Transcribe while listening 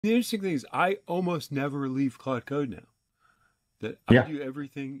The interesting thing is I almost never leave Claude Code now. That I Yeah. do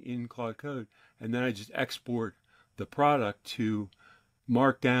everything in Claude Code, and then I just export the product to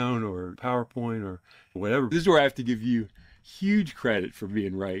Markdown or PowerPoint or whatever. This is where I have to give you huge credit for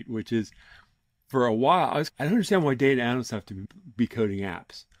being right, which is for a while, I don't understand why data analysts have to be coding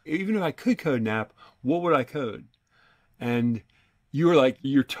apps. Even if I could code an app, what would I code? And you were like,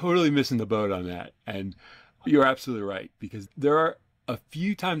 you're totally missing the boat on that. And you're absolutely right, because there are a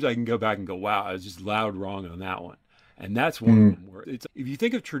few times I can go back and go, wow, I was just loud wrong on that one. And that's one of Mm, them where it's, if you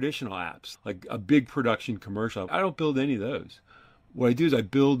think of traditional apps, like a big production commercial, I don't build any of those. What I do is I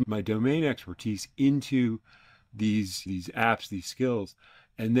build my domain expertise into these apps, these skills,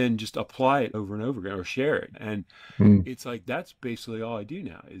 and then just apply it over and over again or share it. And mm. it's like that's basically all I do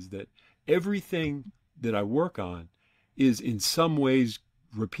now is that everything that I work on is in some ways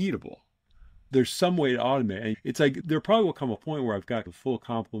repeatable. There's some way to automate. And it's like there probably will come a point where I've got a full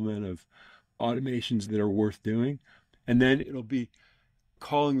complement of automations that are worth doing. And then it'll be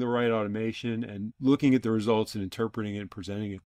calling the right automation and looking at the results and interpreting it and presenting it